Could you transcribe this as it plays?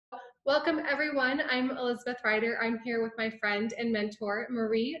Welcome, everyone. I'm Elizabeth Ryder. I'm here with my friend and mentor,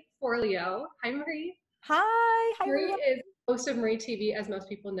 Marie Forleo. Hi, Marie. Hi Marie everyone. is host of Marie TV, as most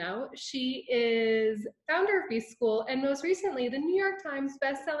people know. She is founder of B School and most recently the New York Times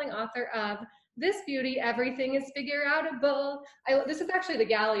bestselling author of This Beauty, Everything is Figure-Outable. This is actually the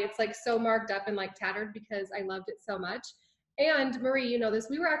galley. It's like so marked up and like tattered because I loved it so much. And Marie, you know this,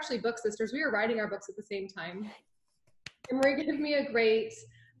 we were actually book sisters. We were writing our books at the same time. And Marie gave me a great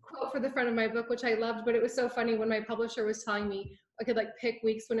quote for the front of my book, which I loved, but it was so funny when my publisher was telling me I could like pick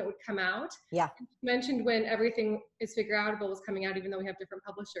weeks when it would come out. Yeah. She mentioned when Everything is Figure-Outable was coming out, even though we have different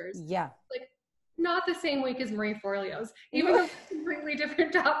publishers. Yeah. Like not the same week as Marie Forleo's. Even though completely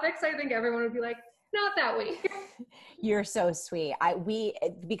different topics, I think everyone would be like, not that week. You're so sweet.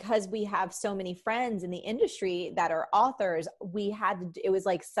 Because we have so many friends in the industry that are authors, it was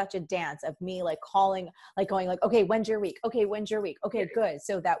like such a dance of me like calling, like going like, okay, when's your week? Okay, when's your week? Okay, good.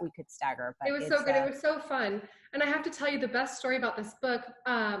 So that we could stagger. But it was so good. It was so fun. And I have to tell you the best story about this book.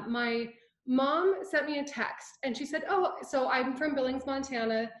 My mom sent me a text and she said, oh, so I'm from Billings,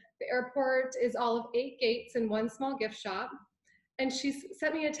 Montana. The airport is all of 8 gates and 1 small gift shop. And she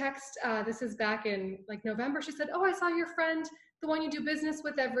sent me a text. This is back in like November. She said, oh, I saw your friend, the one you do business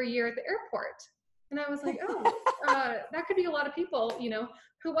with every year at the airport. And I was like, oh, that could be a lot of people, you know.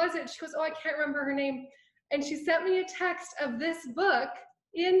 Who was it? She goes, oh, I can't remember her name. And she sent me a text of this book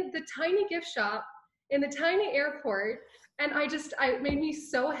in the tiny gift shop in the tiny airport. And it made me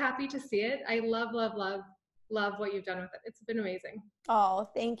so happy to see it. I love, love, love, love what you've done with it. It's been amazing. Oh,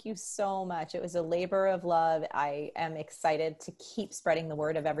 thank you so much. It was a labor of love. I am excited to keep spreading the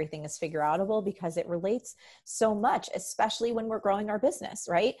word of Everything is Figure-Outable because it relates so much, especially when we're growing our business,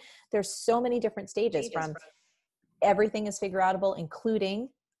 right? There's so many different stages from Everything is Figure-Outable, including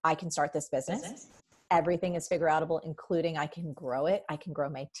I can start this business. Everything is Figure-Outable, including I can grow it. I can grow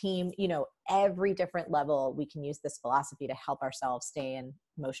my team. You know, every different level, we can use this philosophy to help ourselves stay in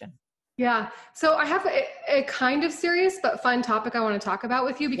motion. Yeah. So I have a kind of serious but fun topic I want to talk about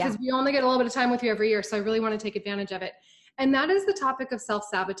with you because we only get a little bit of time with you every year. So I really want to take advantage of it. And that is the topic of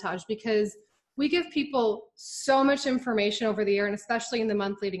self-sabotage, because we give people so much information over the year, and especially in the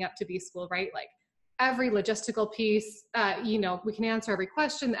month leading up to B School, right? Like every logistical piece, we can answer every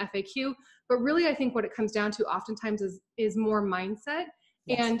question, the FAQ, but really I think what it comes down to oftentimes is more mindset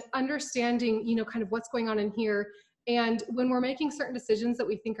and understanding, kind of what's going on in here. And when we're making certain decisions that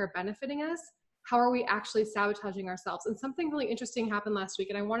we think are benefiting us, how are we actually sabotaging ourselves? And something really interesting happened last week,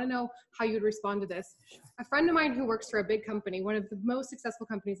 and I want to know how you would respond to this. A friend of mine who works for a big company, one of the most successful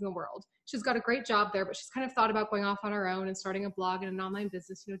companies in the world, she's got a great job there, but she's kind of thought about going off on her own and starting a blog and an online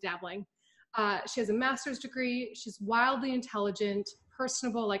business, dabbling. She has a master's degree. She's wildly intelligent,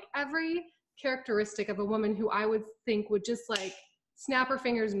 personable, like every characteristic of a woman who I would think would just like snap her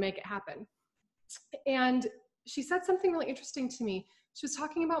fingers and make it happen. And she said something really interesting to me. She was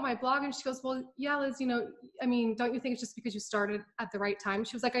talking about my blog and she goes, well, yeah, Liz, don't you think it's just because you started at the right time?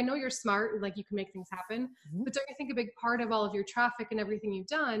 She was like, I know you're smart and like you can make things happen, but don't you think a big part of all of your traffic and everything you've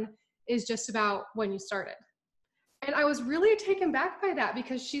done is just about when you started? And I was really taken back by that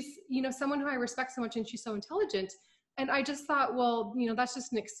because she's, someone who I respect so much and she's so intelligent. And I just thought, well, that's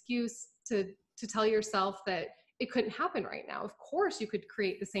just an excuse to tell yourself that it couldn't happen right now. Of course you could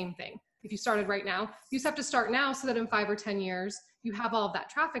create the same thing if you started right now. You just have to start now so that in 5 or 10 years, you have all of that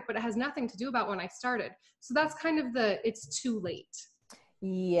traffic, but it has nothing to do about when I started. So that's kind of it's too late.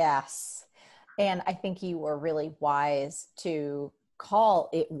 Yes. And I think you were really wise to call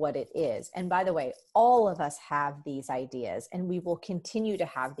it what it is. And by the way, all of us have these ideas and we will continue to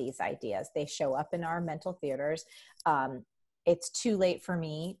have these ideas. They show up in our mental theaters. It's too late for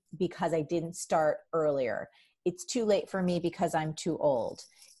me because I didn't start earlier. It's too late for me because I'm too old.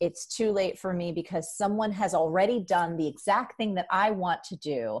 It's too late for me because someone has already done the exact thing that I want to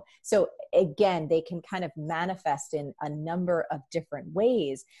do. So again, they can kind of manifest in a number of different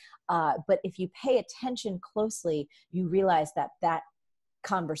ways. But if you pay attention closely, you realize that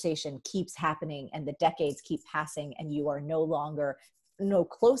conversation keeps happening and the decades keep passing and you are no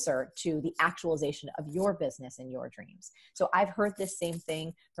closer to the actualization of your business and your dreams. So I've heard this same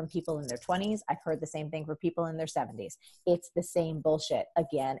thing from people in their 20s. I've heard the same thing from people in their 70s. It's the same bullshit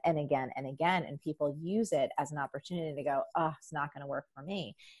again and again and again. And people use it as an opportunity to go, oh, it's not going to work for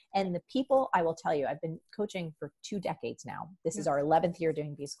me. And the people, I will tell you, I've been coaching for 2 decades now. This is our 11th year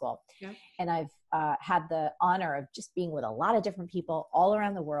doing B School. Yeah. And I've had the honor of just being with a lot of different people all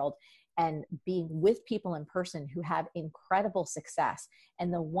around the world and being with people in person who have incredible success.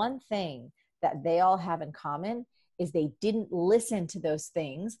 And the one thing that they all have in common is they didn't listen to those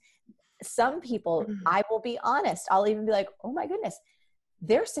things. Some people, I will be honest, I'll even be like, oh my goodness,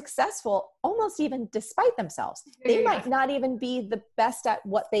 they're successful almost even despite themselves. They might not even be the best at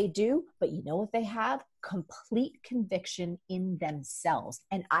what they do, but you know what they have? Complete conviction in themselves.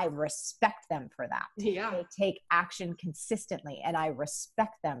 And I respect them for that. Yeah. They take action consistently, and I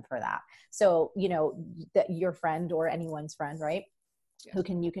respect them for that. So, you know, that your friend or anyone's friend, right? Yeah.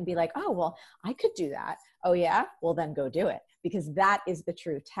 You can be like, oh, well, I could do that. Oh yeah. Well, then go do it, because that is the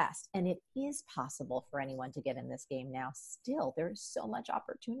true test. And it is possible for anyone to get in this game now. Still, there's so much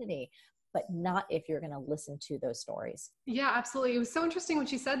opportunity, but not if you're going to listen to those stories. Yeah, absolutely. It was so interesting when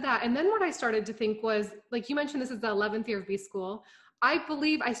she said that. And then what I started to think was, like you mentioned, this is the 11th year of B School. I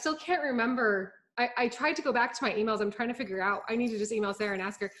believe, I still can't remember. I tried to go back to my emails. I'm trying to figure out, I need to just email Sarah and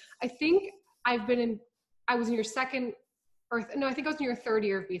ask her. I think I was in your second, I think I was in your third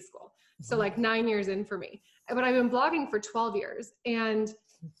year of B School. So like 9 years in for me, but I've been blogging for 12 years. And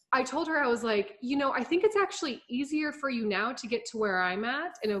I told her, I was like, you know, I think it's actually easier for you now to get to where I'm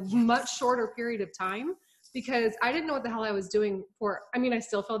at in a much shorter period of time, because I didn't know what the hell I was doing I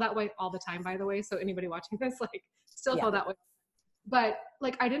still feel that way all the time, by the way. So anybody watching this, like, still feel that way. But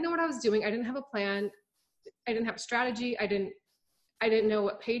like, I didn't know what I was doing. I didn't have a plan. I didn't have a strategy. I didn't know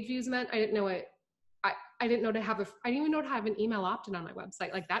what page views meant. I didn't know what, I didn't know I didn't even know to have an email opt-in on my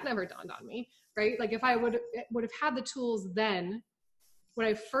website. Like, that never dawned on me, right? Like, if I would have had the tools then when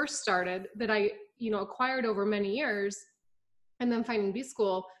I first started that I, you know, acquired over many years, and then finding B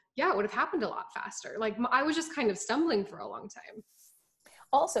School, yeah, it would have happened a lot faster. Like, I was just kind of stumbling for a long time.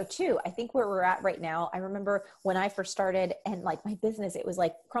 Also too, I think where we're at right now, I remember when I first started, and like my business, it was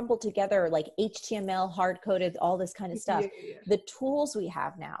like crumbled together, like HTML, hard coded, all this kind of stuff. Yeah. The tools we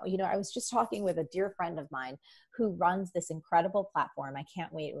have now, you know, I was just talking with a dear friend of mine who runs this incredible platform. I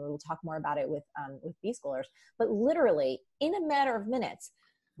can't wait. We'll talk more about it with B Schoolers, but literally in a matter of minutes,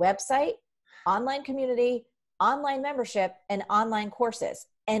 website, online community, online membership, and online courses.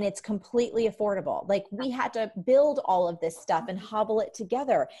 And it's completely affordable. Like, we had to build all of this stuff and hobble it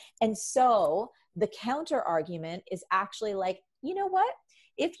together. And so the counter argument is actually like, you know what?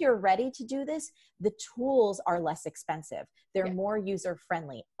 If you're ready to do this, the tools are less expensive. They're more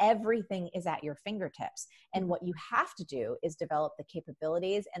user-friendly. Everything is at your fingertips. And what you have to do is develop the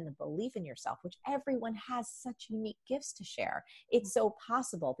capabilities and the belief in yourself, which everyone has such unique gifts to share. It's so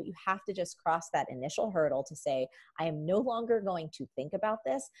possible, but you have to just cross that initial hurdle to say, I am no longer going to think about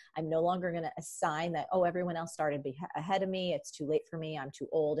this. I'm no longer going to assign that, oh, everyone else started ahead of me. It's too late for me. I'm too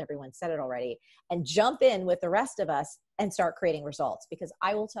old. Everyone said it already. And jump in with the rest of us and start creating results. Because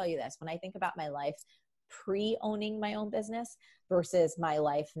I will tell you this, when I think about my life pre-owning my own business versus my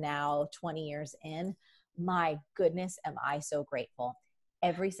life now 20 years in, my goodness, am I so grateful.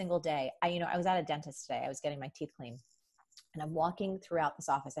 Every single day. I was at a dentist today. I was getting my teeth cleaned, and I'm walking throughout this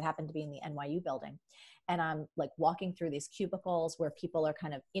office. It happened to be in the NYU building. And I'm like walking through these cubicles where people are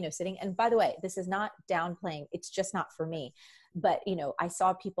kind of, sitting. And by the way, this is not downplaying. It's just not for me. But, I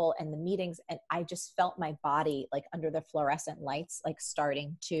saw people in the meetings, and I just felt my body like under the fluorescent lights, like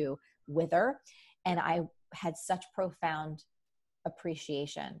starting to wither. And I had such profound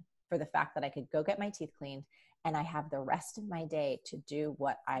appreciation for the fact that I could go get my teeth cleaned, and I have the rest of my day to do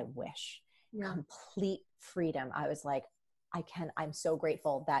what I wish. Yeah. Complete freedom. I was like, I'm so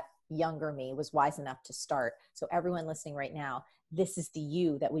grateful that younger me was wise enough to start. So everyone listening right now, this is the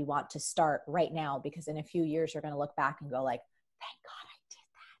you that we want to start right now, because in a few years, you're going to look back and go like, thank God I did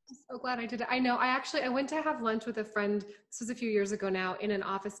that. I'm so glad I did it. I know. I went to have lunch with a friend. This was a few years ago now, in an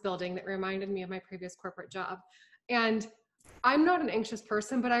office building that reminded me of my previous corporate job. And I'm not an anxious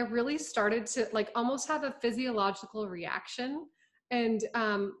person, but I really started to like almost have a physiological reaction. And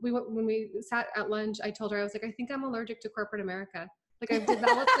when we sat at lunch, I told her, I was like, I think I'm allergic to corporate America. Like, I've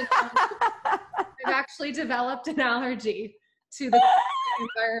actually developed an allergy to the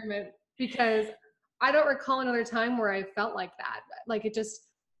environment, because I don't recall another time where I felt like that. Like, it just,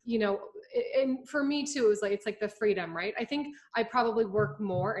 and for me too, it's like the freedom, right? I think I probably work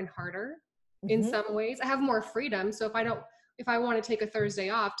more and harder in some ways. I have more freedom. So if I want to take a Thursday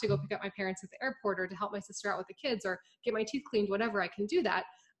off to go pick up my parents at the airport, or to help my sister out with the kids, or get my teeth cleaned, whatever, I can do that.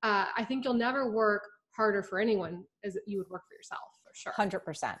 I think you'll never work harder for anyone as you would work for yourself, for sure.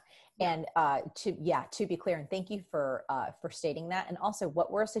 100%. And to be clear, and thank you for stating that. And also,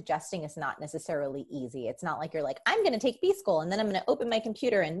 what we're suggesting is not necessarily easy. It's not like you're like, I'm going to take B School and then I'm going to open my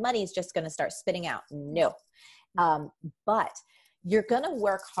computer and money's just going to start spitting out. No. But you're going to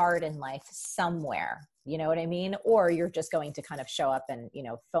work hard in life somewhere. You know what I mean? Or you're just going to kind of show up and,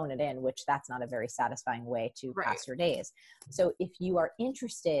 phone it in, which that's not a very satisfying way to pass your days. So if you are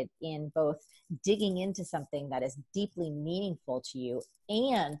interested in both digging into something that is deeply meaningful to you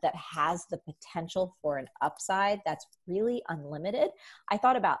and that has the potential for an upside that's really unlimited. I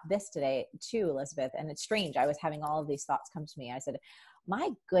thought about this today too, Elizabeth, and it's strange. I was having all of these thoughts come to me. I said, my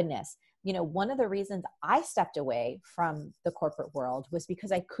goodness, one of the reasons I stepped away from the corporate world was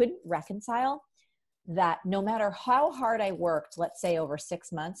because I couldn't reconcile that no matter how hard I worked, let's say over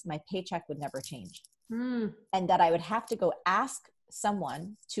 6 months, my paycheck would never change. And that I would have to go ask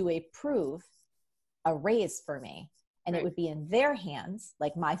someone to approve a raise for me. And it would be in their hands,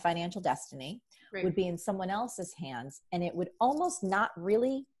 like my financial destiny would be in someone else's hands. And it would almost not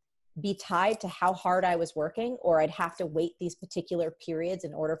really be tied to how hard I was working, or I'd have to wait these particular periods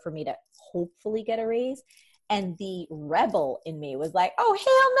in order for me to hopefully get a raise. And the rebel in me was like, oh,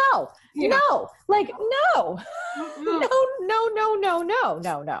 hell no, no, like,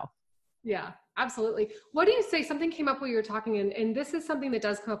 no, no. Yeah, absolutely. What do you say? Something came up while you were talking, and this is something that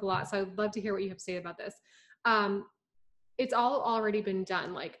does come up a lot. So I'd love to hear what you have to say about this. It's all already been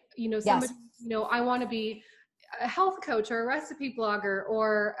done. Like, somebody, I want to be a health coach or a recipe blogger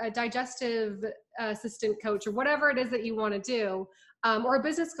or a digestive assistant coach or whatever it is that you want to do. Or a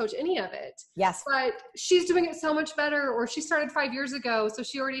business coach, any of it. Yes. But she's doing it so much better, or she started 5 years ago. So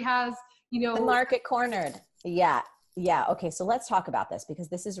she already has, the market cornered. Yeah. Yeah. Okay. So let's talk about this, because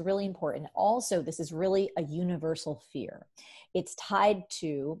this is really important. Also, this is really a universal fear. It's tied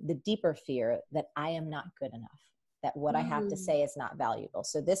to the deeper fear that I am not good enough, that what I have to say is not valuable.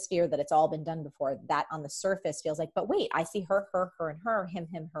 So this fear that it's all been done before, that on the surface feels like, but wait, I see her, and her, him,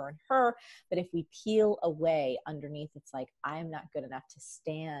 her, and her. But if we peel away underneath, it's like, I'm not good enough to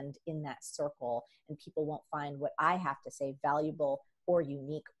stand in that circle, and people won't find what I have to say valuable or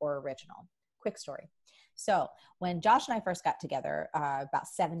unique or original. Quick story. So when Josh and I first got together about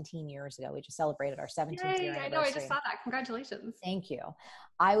 17 years ago, we just celebrated our 17th year anniversary. I know, I just saw that. Congratulations. Thank you.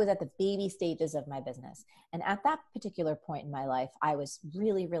 I was at the baby stages of my business. And at that particular point in my life, I was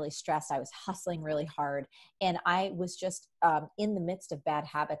really, really stressed. I was hustling really hard. And I was just in the midst of bad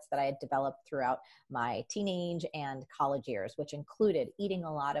habits that I had developed throughout my teenage and college years, which included eating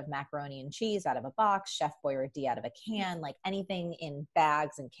a lot of macaroni and cheese out of a box, Chef Boyardee out of a can, like anything in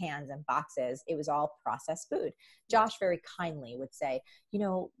bags and cans and boxes. It was all processed food. Josh very kindly would say,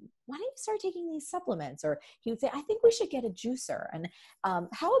 why don't you start taking these supplements? Or he would say, I think we should get a juicer. And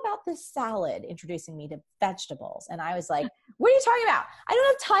how about this salad, introducing me to vegetables? And I was like, what are you talking about? I don't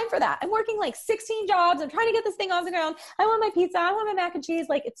have time for that. I'm working like 16 jobs. I'm trying to get this thing off the ground. I want my pizza. I want my mac and cheese.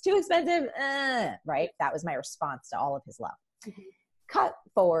 Like, it's too expensive. Right? That was my response to all of his love. Cut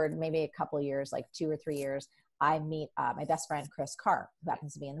forward maybe a couple of years, like 2 or 3 years. I meet my best friend, Chris Carr, who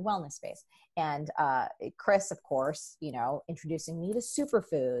happens to be in the wellness space. And Chris, of course, introducing me to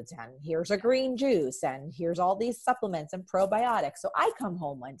superfoods, and here's a green juice, and here's all these supplements and probiotics. So I come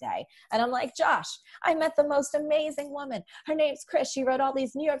home one day and I'm like, Josh, I met the most amazing woman. Her name's Chris. She wrote all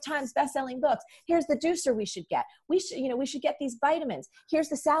these New York Times best-selling books. Here's the juicer we should get. We should get these vitamins. Here's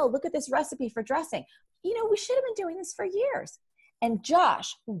the salad. Look at this recipe for dressing. We should have been doing this for years. And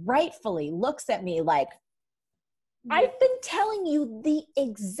Josh rightfully looks at me like, I've been telling you the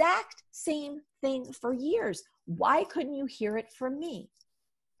exact same thing for years. Why couldn't you hear it from me?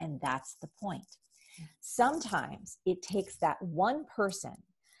 And that's the point. Sometimes it takes that one person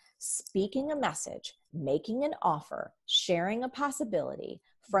speaking a message, making an offer, sharing a possibility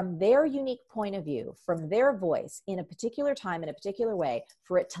from their unique point of view, from their voice in a particular time, in a particular way,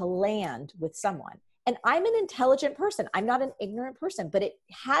 for it to land with someone. And I'm an intelligent person. I'm not an ignorant person, but it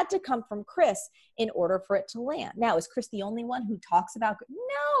had to come from Chris in order for it to land. Now, is Chris the only one who talks about?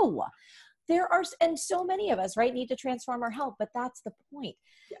 No, there are, and so many of us, right, need to transform our health, but that's the point.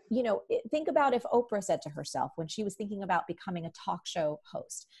 Yeah. Think about if Oprah said to herself when she was thinking about becoming a talk show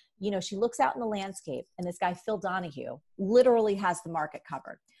host, she looks out in the landscape and this guy, Phil Donahue, literally has the market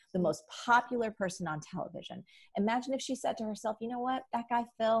covered, the most popular person on television. Imagine if she said to herself, you know what, that guy,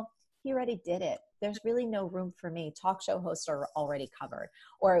 Phil, he already did it. There's really no room for me. Talk show hosts are already covered.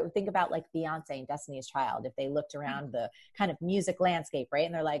 Or think about like Beyonce and Destiny's Child. If they looked around the kind of music landscape, right?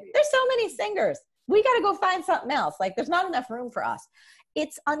 And they're like, there's so many singers. We got to go find something else. Like, there's not enough room for us.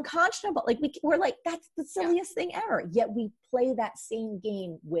 It's unconscionable. Like we're like, that's the silliest thing ever. Yet we play that same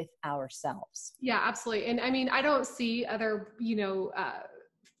game with ourselves. Yeah, absolutely. And I mean, I don't see other,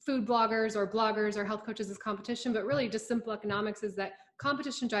 food bloggers or health coaches as competition, but really just simple economics is that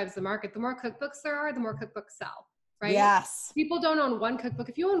competition drives the market. The more cookbooks there are, the more cookbooks sell, right? Yes. People don't own one cookbook.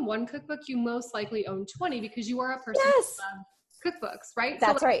 If you own one cookbook, you most likely own 20 because you are a person who loves cookbooks, right?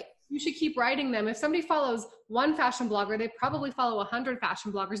 That's right. you should keep writing them. If somebody follows one fashion blogger, they probably follow 100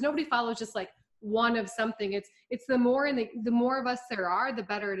 fashion bloggers. Nobody follows just like one of something. It's the more, and the more of us there are, the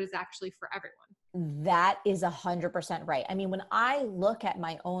better it is actually for everyone. That is 100% right. I mean, when I look at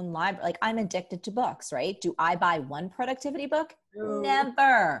my own library, like I'm addicted to books, right? Do I buy one productivity book? No.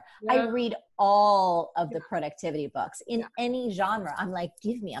 Never. Yeah. I read all of the productivity books in any genre. I'm like,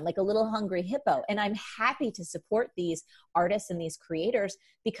 I'm like a little hungry hippo. And I'm happy to support these artists and these creators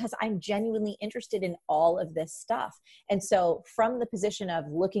because I'm genuinely interested in all of this stuff. And so from the position of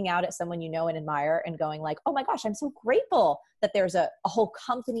looking out at someone you know and admire and going like, oh my gosh, I'm so grateful that there's a whole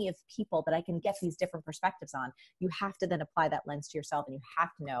company of people that I can get these different perspectives on. You have to then apply that lens to yourself, and you have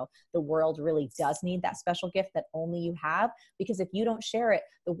to know the world really does need that special gift that only you have, because if you don't share it,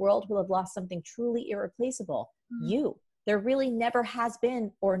 the world will have lost something truly irreplaceable. You. There really never has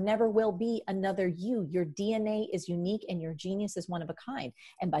been or never will be another you. Your DNA is unique and your genius is one of a kind.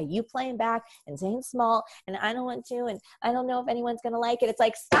 And by you playing back and saying small, and I don't want to, and I don't know if anyone's going to like it, it's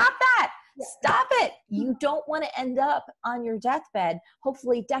like, stop that. Stop it. You don't want to end up on your deathbed,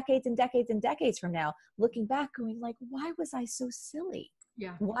 hopefully decades and decades and decades from now, looking back going like, why was I so silly?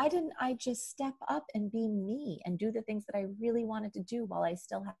 Yeah. Why didn't I just step up and be me and do the things that I really wanted to do while I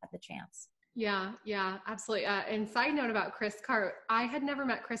still had the chance? Yeah, absolutely. And side note about Chris Carr, I had never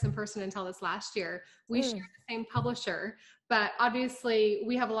met Chris in person until this last year. We share the same publisher, but obviously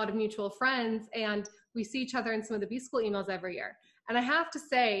we have a lot of mutual friends and we see each other in some of the B School emails every year. And I have to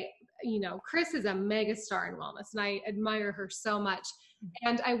say, you know, Chris is a mega star in wellness and I admire her so much.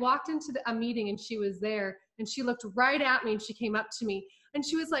 And I walked into a meeting and she was there and she looked right at me and she came up to me and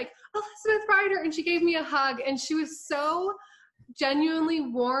she was like, Elizabeth Ryder, and she gave me a hug and she was so genuinely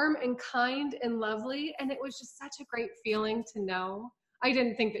warm and kind and lovely. And it was just such a great feeling to know. I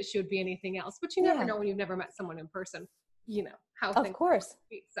didn't think that she would be anything else, but you never know when you've never met someone in person, you know, how of course.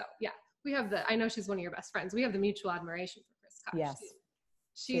 Be. So yeah, we have I know she's one of your best friends. We have the mutual admiration for Chris Koch. Yes.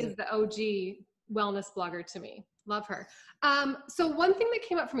 She is the OG wellness blogger to me. Love her. So one thing that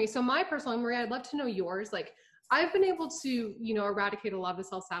came up for me, so my personal, Maria, I'd love to know yours. Like I've been able to, you know, eradicate a lot of the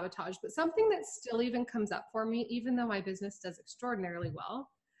self-sabotage, but something that still even comes up for me, even though my business does extraordinarily well,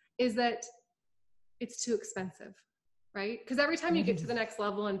 is that it's too expensive, right? Because every time you get to the next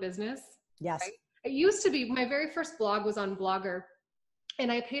level in business, yes, right? It used to be, my very first blog was on Blogger,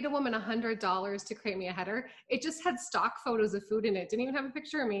 and I paid a woman $100 to create me a header. It just had stock photos of food in it. Didn't even have a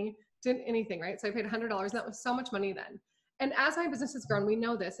picture of me, didn't anything, right? So I paid $100, and that was so much money then. And as my business has grown, we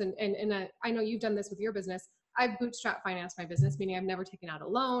know this, and I know you've done this with your business. I've bootstrap financed my business, meaning I've never taken out a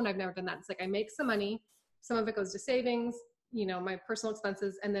loan. I've never done that. It's like I make some money. Some of it goes to savings, you know, my personal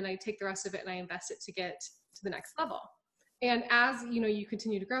expenses, and then I take the rest of it and I invest it to get to the next level. And as, you know, you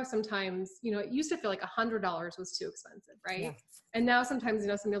continue to grow, sometimes, you know, it used to feel like $100 was too expensive, right? Yeah. And now sometimes, you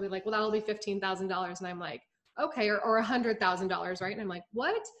know, somebody will be like, well, that'll be $15,000. And I'm like, okay, or $100,000, right? And I'm like,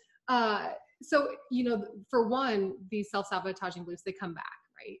 what? So, you know, for one, these self-sabotaging beliefs, they come back.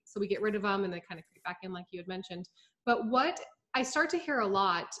 Right? So we get rid of them and they kind of creep back in like you had mentioned. But what I start to hear a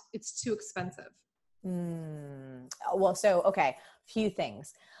lot, it's too expensive. Well, so, okay, few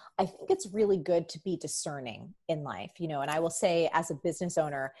things. I think it's really good to be discerning in life, you know, and I will say as a business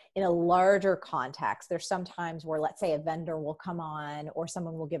owner in a larger context, there's sometimes where let's say a vendor will come on or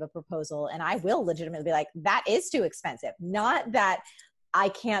someone will give a proposal and I will legitimately be like, that is too expensive. Not that I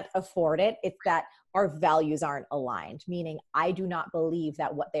can't afford it. It's that our values aren't aligned, meaning I do not believe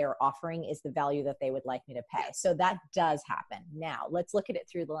that what they are offering is the value that they would like me to pay. So that does happen. Now, let's look at it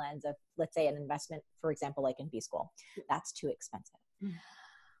through the lens of, let's say, an investment, for example, like in B School. That's too expensive.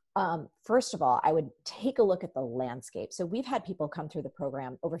 First of all, I would take a look at the landscape. So we've had people come through the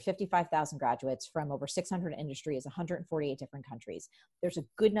program, over 55,000 graduates from over 600 industries, 148 different countries. There's a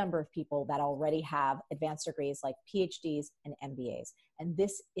good number of people that already have advanced degrees like PhDs and MBAs. And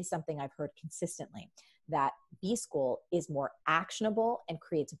this is something I've heard consistently, that B School is more actionable and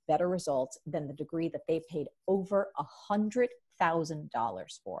creates better results than the degree that they paid over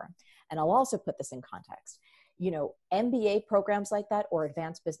 $100,000 for. And I'll also put this in context. You know, MBA programs like that or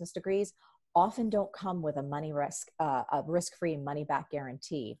advanced business degrees often don't come with a risk-free money back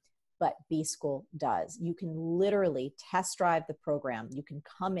guarantee, but B School does. You can literally test drive the program. You can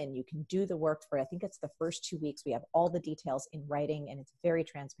come in, you can do the work for, I think it's the first 2 weeks. We have all the details in writing and it's very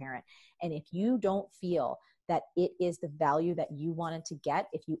transparent. And if you don't feel that it is the value that you wanted to get,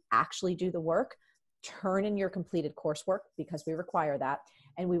 if you actually do the work, turn in your completed coursework because we require that,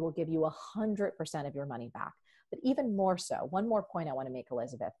 and we will give you 100% of your money back. But even more so, one more point I want to make,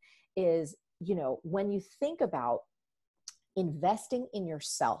 Elizabeth, is, you know, when you think about investing in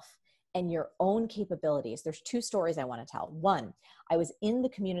yourself and your own capabilities, there's two stories I want to tell. One, I was in the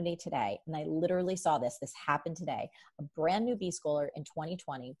community today and I literally saw this happened today, a brand new B schooler in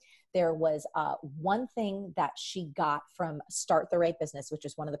 2020. There was one thing that she got from Start the Right Business, which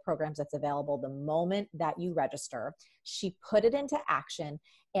is one of the programs that's available the moment that you register. She put it into action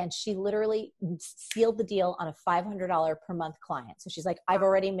and she literally sealed the deal on a $500 per month client. So she's like, I've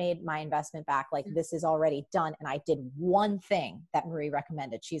already made my investment back. Like, this is already done. And I did one thing that Marie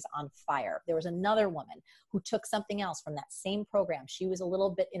recommended. She's on fire. There was another woman who took something else from that same program. She was a little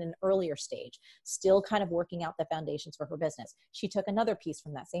bit in an earlier stage, still kind of working out the foundations for her business. She took another piece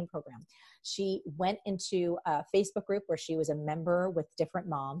from that same program. She went into a Facebook group where she was a member with different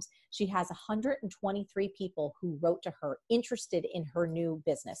moms. She has 123 people who wrote to her interested in her new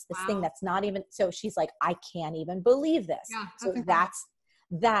business. This thing that's not even, so she's like, I can't even believe this. Yeah, so that's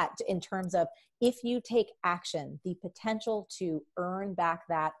that in terms of, if you take action, the potential to earn back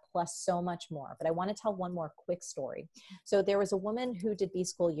that plus so much more. But I want to tell one more quick story. So there was a woman who did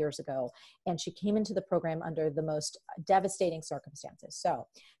B-School years ago, and she came into the program under the most devastating circumstances. So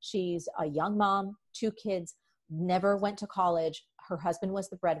she's a young mom, 2 kids, never went to college. Her husband was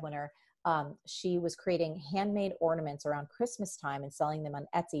the breadwinner. She was creating handmade ornaments around Christmas time and selling them on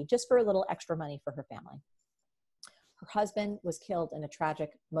Etsy just for a little extra money for her family. Her husband was killed in a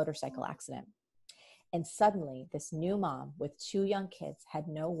tragic motorcycle accident. And suddenly, this new mom with 2 young kids had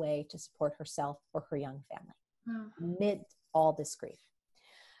no way to support herself or her young family amid all this grief.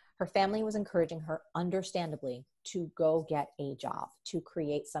 Her family was encouraging her, understandably, to go get a job, to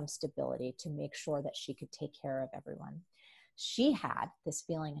create some stability, to make sure that she could take care of everyone. She had this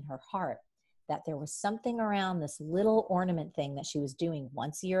feeling in her heart that there was something around this little ornament thing that she was doing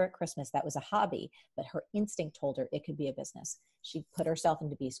once a year at Christmas that was a hobby, but her instinct told her it could be a business. She put herself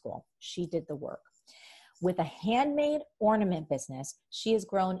into B-School. She did the work. With a handmade ornament business, she has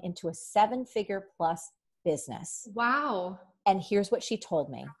grown into a 7-figure plus business. Wow. And here's what she told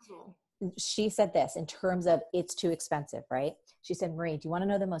me. She said this in terms of, it's too expensive, right? She said, Marie, do you want to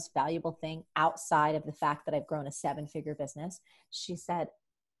know the most valuable thing outside of the fact that I've grown a 7-figure business? She said,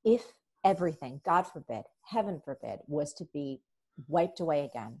 if everything, God forbid, heaven forbid, was to be wiped away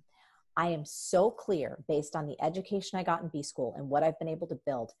again, I am so clear based on the education I got in B-School and what I've been able to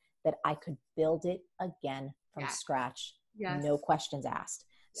build that I could build it again from scratch. No questions asked.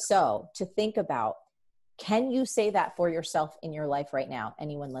 So to think about, can you say that for yourself in your life right now?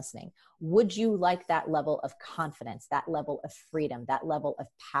 Anyone listening, would you like that level of confidence, that level of freedom, that level of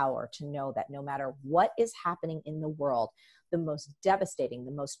power to know that no matter what is happening in the world, the most devastating,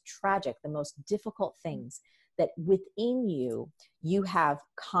 the most tragic, the most difficult things, that within you, you have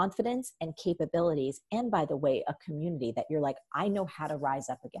confidence and capabilities. And by the way, a community that you're like, I know how to rise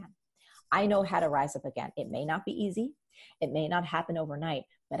up again. I know how to rise up again. It may not be easy. It may not happen overnight,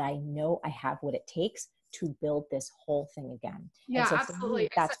 but I know I have what it takes to build this whole thing again. Yeah, so absolutely.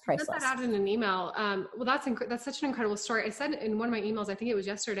 That's priceless. I sent that out in an email. Well, that's such an incredible story. I said in one of my emails, I think it was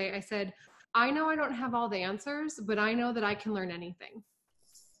yesterday, I said, I know I don't have all the answers, but I know that I can learn anything.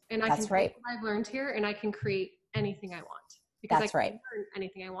 And I can take what I've learned here and I can create anything I want. Because I can learn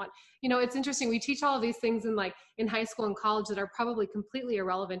anything I want. You know, it's interesting. We teach all of these things in high school and college that are probably completely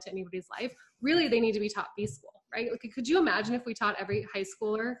irrelevant to anybody's life. Really, they need to be taught B-School, right? Like, could you imagine if we taught every high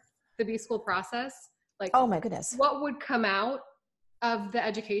schooler the B-School process? Like, oh my goodness, what would come out of the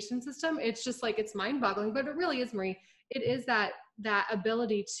education system? It's just like, it's mind boggling, but it really is, Marie. It is that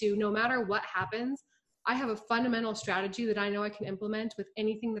ability to, no matter what happens, I have a fundamental strategy that I know I can implement with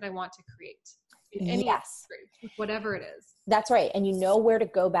anything that I want to create. Yes. Whatever it is. That's right. And you know where to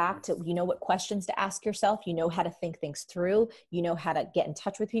go back to, you know what questions to ask yourself, you know how to think things through, you know how to get in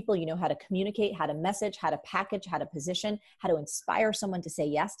touch with people, you know how to communicate, how to message, how to package, how to position, how to inspire someone to say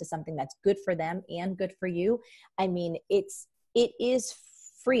yes to something that's good for them and good for you. I mean, it is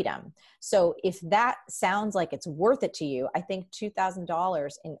freedom. So if that sounds like it's worth it to you, I think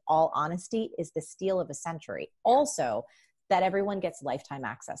 $2,000 in all honesty is the steal of a century. Also, that everyone gets lifetime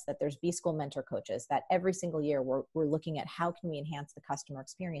access, that there's B-School mentor coaches, that every single year we're looking at how can we enhance the customer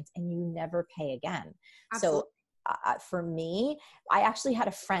experience, and you never pay again. Absolutely. So for me, I actually had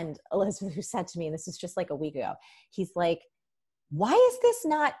a friend, Elizabeth, who said to me, and this is just like a week ago, he's like, why is this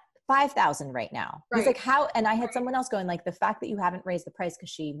not 5,000 right now? Right. He's like, how? And I had someone else going like, the fact that you haven't raised the price because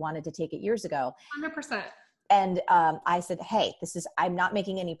she wanted to take it years ago. 100%. And I said, hey, I'm not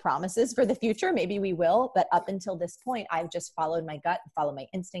making any promises for the future. Maybe we will. But up until this point, I've just followed my gut, followed my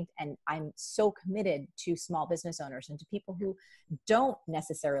instinct. And I'm so committed to small business owners and to people who don't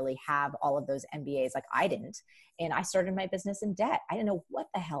necessarily have all of those MBAs like I didn't. And I started my business in debt. I didn't know what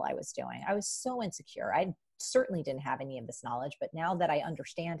the hell I was doing. I was so insecure. I certainly didn't have any of this knowledge. But now that I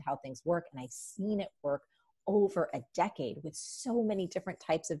understand how things work and I've seen it work over a decade with so many different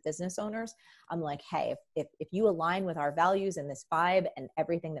types of business owners. I'm like, hey, if you align with our values and this vibe and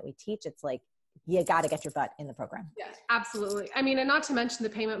everything that we teach, it's like, you got to get your butt in the program. Yes, absolutely. I mean, and not to mention the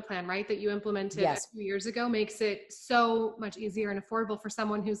payment plan, right, that you implemented Yes. a few years ago makes it so much easier and affordable for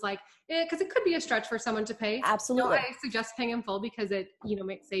someone who's like, because it could be a stretch for someone to pay. Absolutely. I suggest paying in full because it,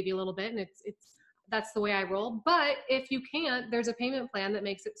 might save you a little bit, and that's the way I roll. But if you can't, there's a payment plan that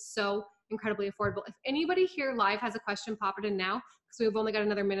makes it so incredibly affordable. If anybody here live has a question, pop it in now, because we've only got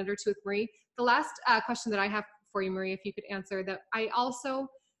another minute or two with Marie. The last question that I have for you, Marie, if you could answer that, I also,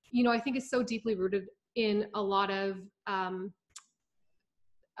 I think is so deeply rooted in a lot of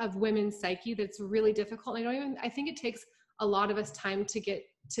women's psyche that's really difficult. I think it takes a lot of us time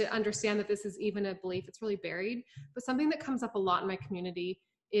to understand that this is even a belief. It's really buried. But something that comes up a lot in my community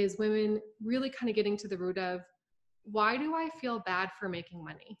is women really kind of getting to the root of, why do I feel bad for making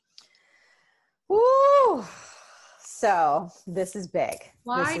money? Ooh. So this is big.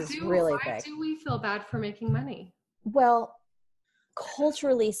 Why this is really big. Do we feel bad for making money? Well,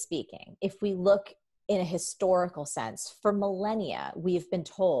 culturally speaking, if we look in a historical sense, for millennia, we've been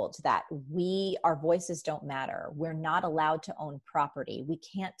told that our voices don't matter. We're not allowed to own property.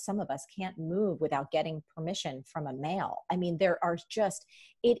 Some of us can't move without getting permission from a male. I mean,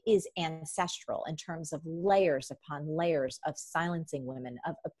 it is ancestral in terms of layers upon layers of silencing women,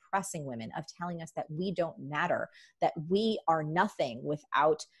 of oppressing women, of telling us that we don't matter, that we are nothing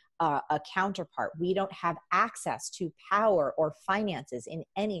without a counterpart. We don't have access to power or finances in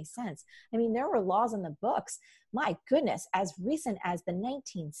any sense. I mean, there were laws in the books, my goodness, as recent as the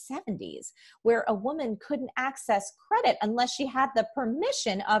 1970s, where a woman couldn't access credit unless she had the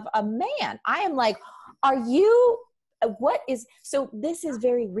permission of a man. I am like, so this is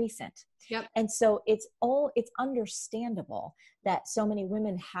very recent. Yep. And so it's understandable that so many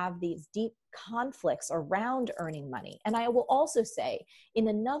women have these deep conflicts around earning money. And I will also say, in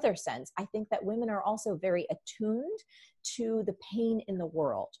another sense, I think that women are also very attuned to the pain in the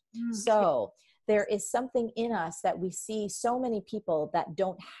world. Mm-hmm. So there is something in us that we see so many people that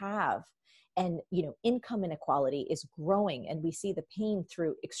don't have. And, income inequality is growing, and we see the pain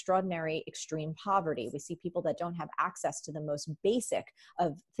through extraordinary, extreme poverty. We see people that don't have access to the most basic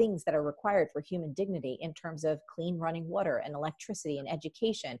of things that are required for human dignity in terms of clean running water and electricity and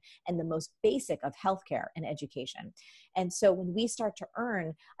education, and the most basic of healthcare and education. And so when we start to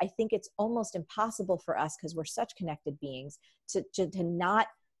earn, I think it's almost impossible for us, because we're such connected beings, to not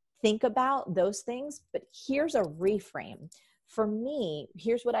think about those things. But here's a reframe. For me,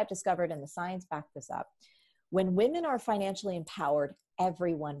 here's what I've discovered, and the science backed this up. When women are financially empowered,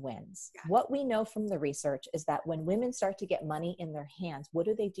 everyone wins. Yeah. What we know from the research is that when women start to get money in their hands, what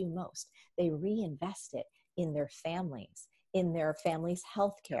do most? They reinvest it in their families, in their family's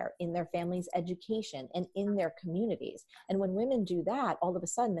healthcare, in their family's education, and in their communities. And when women do that, all of a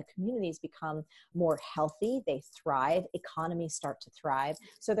sudden the communities become more healthy, they thrive, economies start to thrive.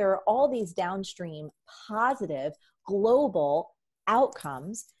 So there are all these downstream positive global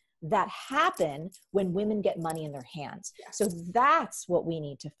outcomes that happen when women get money in their hands. Yes. So that's what we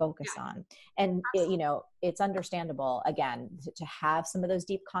need to focus on. And it's understandable, again, to have some of those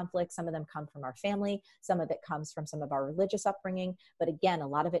deep conflicts. Some of them come from our family. Some of it comes from some of our religious upbringing. But again, a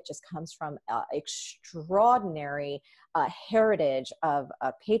lot of it just comes from extraordinary heritage of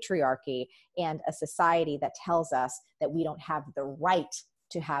patriarchy and a society that tells us that we don't have the right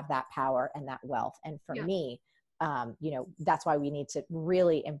to have that power and that wealth. And for me, that's why we need to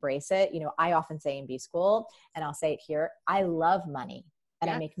really embrace it. I often say in B School, and I'll say it here, I love money,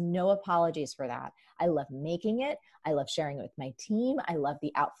 and I make no apologies for that. I love making it. I love sharing it with my team. I love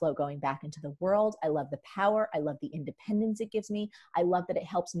the outflow going back into the world. I love the power. I love the independence it gives me. I love that it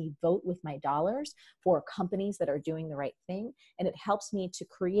helps me vote with my dollars for companies that are doing the right thing. And it helps me to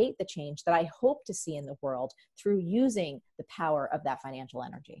create the change that I hope to see in the world through using the power of that financial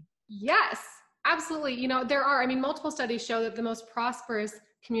energy. Yes. Absolutely. There are, multiple studies show that the most prosperous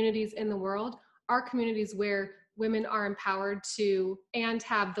communities in the world are communities where women are empowered to and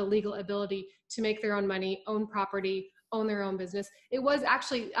have the legal ability to make their own money, own property, own their own business. It was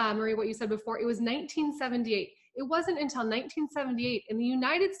actually, Marie, what you said before, it was 1978. It wasn't until 1978 in the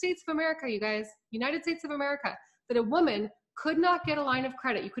United States of America, you guys, United States of America, that a woman could not get a line of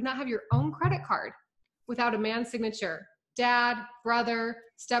credit. You could not have your own credit card without a man's signature. Dad, brother,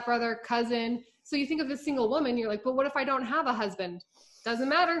 stepbrother, cousin. So you think of a single woman, you're like, but what if I don't have a husband? Doesn't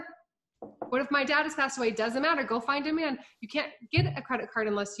matter. What if my dad has passed away? Doesn't matter. Go find a man. You can't get a credit card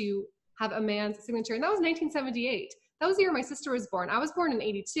unless you have a man's signature. And that was 1978. That was the year my sister was born. I was born in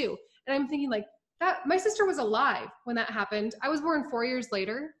 82. And I'm thinking like that, my sister was alive when that happened. I was born 4 years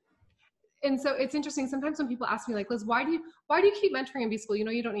later. And so it's interesting. Sometimes when people ask me like, Liz, why do you keep mentoring in B-School? You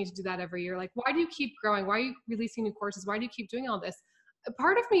know, you don't need to do that every year. Like, why do you keep growing? Why are you releasing new courses? Why do you keep doing all this? A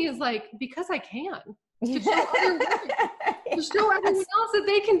part of me is like, because I can, to show other women, to show everyone else that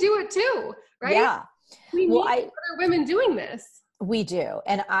they can do it too. Right. Yeah. We need other women doing this. We do.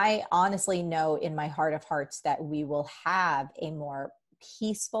 And I honestly know in my heart of hearts that we will have a more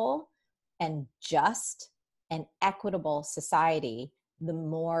peaceful and just and equitable society the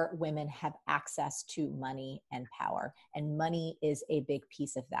more women have access to money and power. And money is a big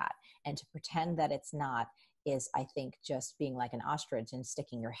piece of that. And to pretend that it's not is, I think, just being like an ostrich and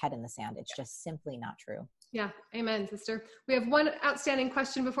sticking your head in the sand. It's just simply not true. Yeah. Amen, sister. We have one outstanding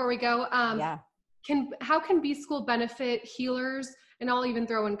question before we go. How can B-School benefit healers, and I'll even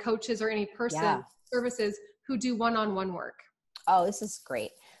throw in coaches or any person services who do one-on-one work? Oh, this is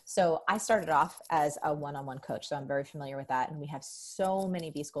great. So I started off as a one-on-one coach, so I'm very familiar with that. And we have so many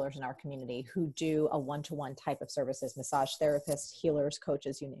B-Schoolers in our community who do a one-to-one type of services, massage therapists, healers,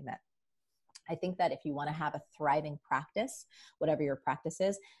 coaches, you name it. I think that if you want to have a thriving practice, whatever your practice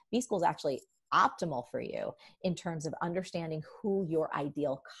is, B-School is actually optimal for you in terms of understanding who your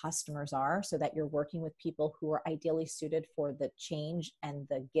ideal customers are, so that you're working with people who are ideally suited for the change and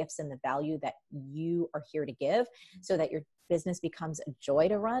the gifts and the value that you are here to give, so that your business becomes a joy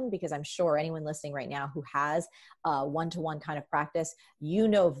to run. Because I'm sure anyone listening right now who has a one-to-one kind of practice, you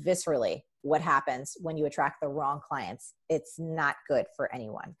know viscerally what happens when you attract the wrong clients. It's not good for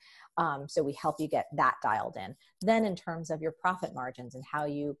anyone. So we help you get that dialed in. Then in terms of your profit margins and how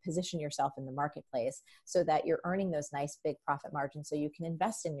you position yourself in the marketplace so that you're earning those nice big profit margins so you can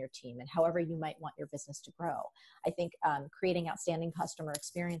invest in your team and however you might want your business to grow. I think creating outstanding customer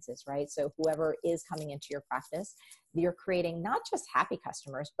experiences, right? So whoever is coming into your practice, you're creating not just happy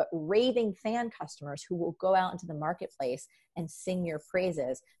customers, but raving fan customers who will go out into the marketplace and sing your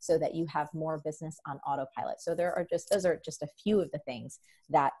praises so that you have more business on autopilot. So those are just a few of the things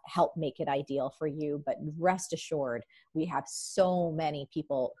that help make it ideal for you. But rest assured, we have so many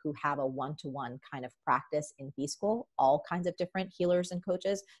people who have a one-to-one kind of practice in B-School, all kinds of different healers and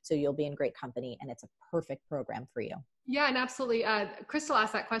coaches. So you'll be in great company, and it's a perfect program for you. Yeah, and absolutely. Crystal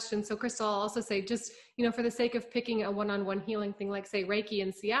asked that question. So Crystal, I'll also say, just, for the sake of picking a one-on-one healing thing, like say Reiki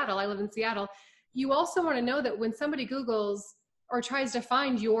in Seattle, I live in Seattle. You also want to know that when somebody Googles or tries to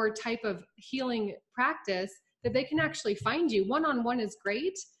find your type of healing practice, that they can actually find you. One-on-one is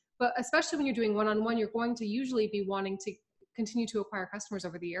great, but especially when you're doing one-on-one, you're going to usually be wanting to continue to acquire customers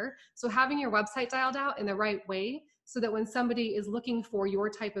over the year. So having your website dialed out in the right way, so that when somebody is looking for your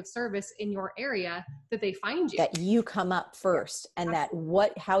type of service in your area, that they find you. That you come up first, and that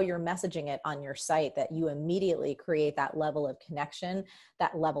how you're messaging it on your site, that you immediately create that level of connection,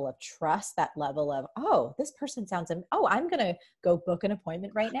 that level of trust, that level of, oh, this person sounds, I'm going to go book an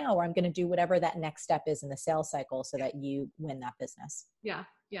appointment right now, or I'm going to do whatever that next step is in the sales cycle so that you win that business. Yeah.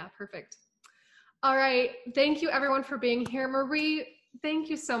 Yeah. Perfect. All right. Thank you everyone for being here. Marie, thank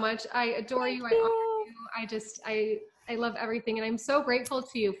you so much. I adore you. I honor you. I love everything. And I'm so grateful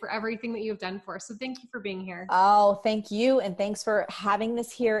to you for everything that you've done for us. So thank you for being here. Oh, thank you. And thanks for having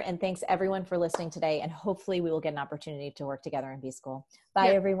this here. And thanks everyone for listening today. And hopefully we will get an opportunity to work together in B-School. Bye,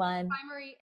 everyone. Bye, Marie.